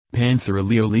Panthera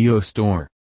Leo Store.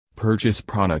 Purchase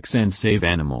products and save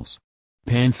animals.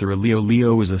 Panthera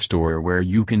Leo is a store where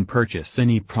you can purchase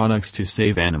any products to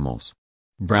save animals.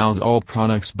 Browse all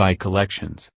products by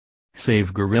collections.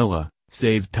 Save gorilla,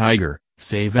 save tiger,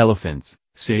 save elephants,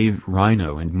 save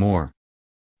rhino and more.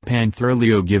 Panthera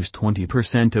Leo gives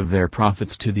 20% of their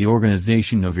profits to the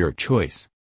organization of your choice.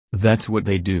 That's what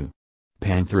they do.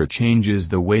 Panthera changes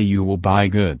the way you will buy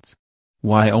goods.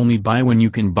 Why only buy when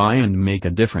you can buy and make a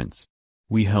difference?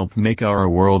 We help make our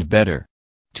world better.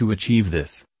 To achieve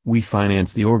this, we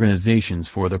finance the organizations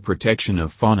for the protection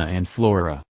of fauna and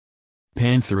flora.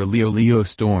 Panthera Leo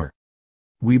Store.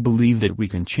 We believe that we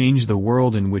can change the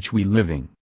world in which we living.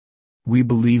 We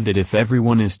believe that if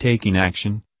everyone is taking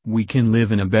action, we can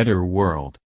live in a better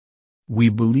world. We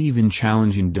believe in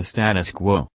challenging the status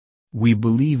quo. We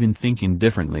believe in thinking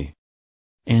differently.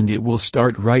 And it will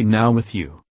start right now with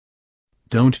you.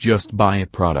 Don't just buy a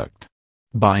product.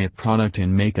 Buy a product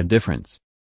and make a difference.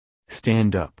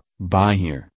 Stand up, buy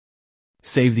here.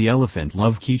 Save the Elephant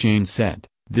Love Keychain Set.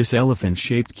 This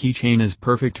elephant-shaped keychain is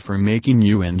perfect for making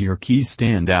you and your keys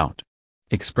stand out.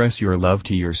 Express your love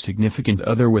to your significant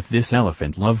other with this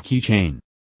Elephant Love Keychain.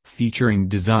 Featuring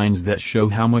designs that show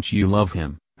how much you love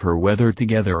him, her, whether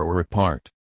together or apart.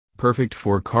 Perfect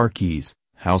for car keys,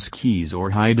 house keys, or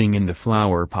hiding in the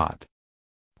flower pot.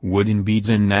 Wooden beads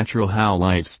and natural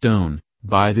halite stone.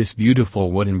 Buy this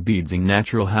beautiful wooden beads and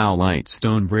natural halite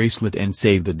stone bracelet and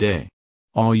save the day.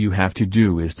 All you have to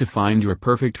do is to find your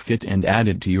perfect fit and add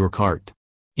it to your cart.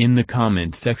 In the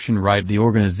comment section write the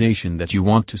organization that you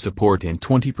want to support and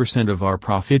 20% of our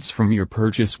profits from your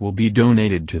purchase will be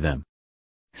donated to them.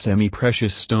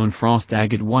 Semi-precious stone frost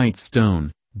agate white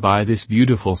stone. Buy this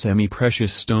beautiful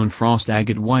semi-precious stone frost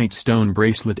agate white stone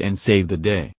bracelet and save the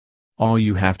day. All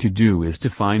you have to do is to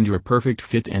find your perfect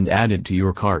fit and add it to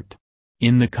your cart.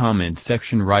 In the comment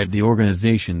section write the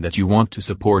organization that you want to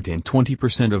support and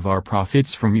 20% of our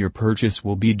profits from your purchase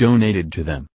will be donated to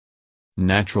them.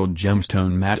 Natural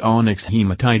Gemstone Matte Onyx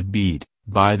Hematite Bead.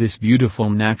 Buy this beautiful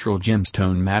natural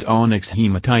gemstone matte onyx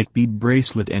hematite bead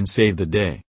bracelet and save the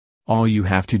day. All you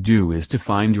have to do is to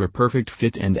find your perfect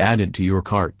fit and add it to your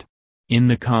cart. In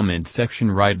the comment section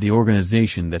write the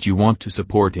organization that you want to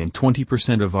support and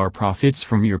 20% of our profits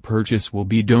from your purchase will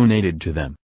be donated to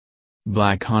them.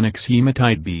 Black Onyx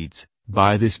Hematite Beads.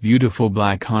 Buy this beautiful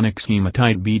Black Onyx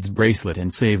Hematite Beads bracelet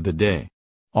and save the day.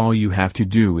 All you have to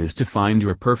do is to find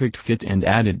your perfect fit and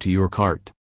add it to your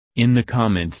cart. In the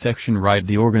comment section write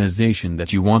the organization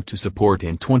that you want to support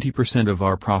and 20% of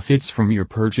our profits from your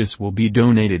purchase will be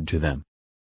donated to them.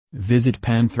 Visit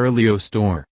Panthera Leo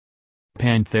Store.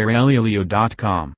 PantheraLeo.com